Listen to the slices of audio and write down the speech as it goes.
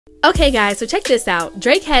Okay guys, so check this out.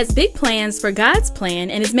 Drake has big plans for God's plan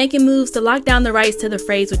and is making moves to lock down the rights to the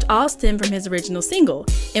phrase, which all stem from his original single.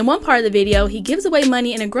 In one part of the video, he gives away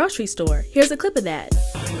money in a grocery store. Here's a clip of that.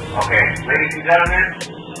 Okay, ladies and gentlemen,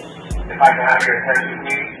 if I can have your attention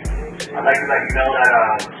please, I'd like to let you know that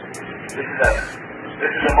this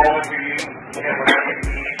is a moment for you to get whatever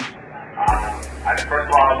you need. First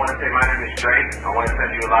of all, I want to say my name is Drake. I want to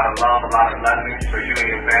send you a lot of love, a lot of blessings for you and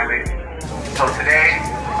your family. So today,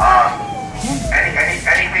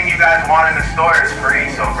 anything you guys want in the store is free,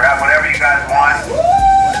 so grab whatever you guys want.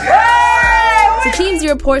 So TMZ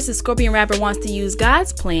reports the Scorpion rapper wants to use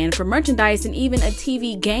God's plan for merchandise and even a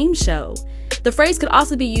TV game show. The phrase could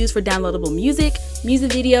also be used for downloadable music,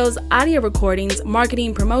 music videos, audio recordings,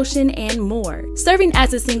 marketing, promotion, and more. Serving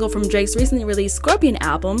as a single from Drake's recently released Scorpion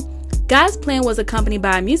album, God's Plan was accompanied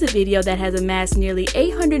by a music video that has amassed nearly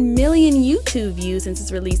 800 million YouTube views since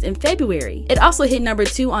its release in February. It also hit number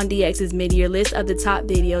 2 on DX's mid-year list of the top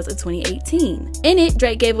videos of 2018. In it,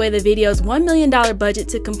 Drake gave away the video's $1 million budget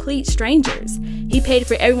to complete strangers. He paid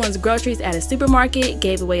for everyone's groceries at a supermarket,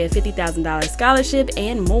 gave away a $50,000 scholarship,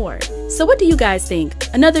 and more. So what do you guys think?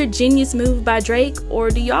 Another genius move by Drake, or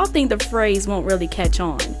do y'all think the phrase won't really catch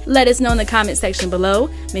on? Let us know in the comment section below.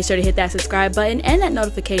 Make sure to hit that subscribe button and that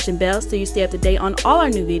notification bell so you stay up to date on all our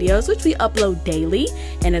new videos, which we upload daily.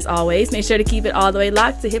 And as always, make sure to keep it all the way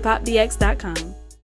locked to hiphopdx.com.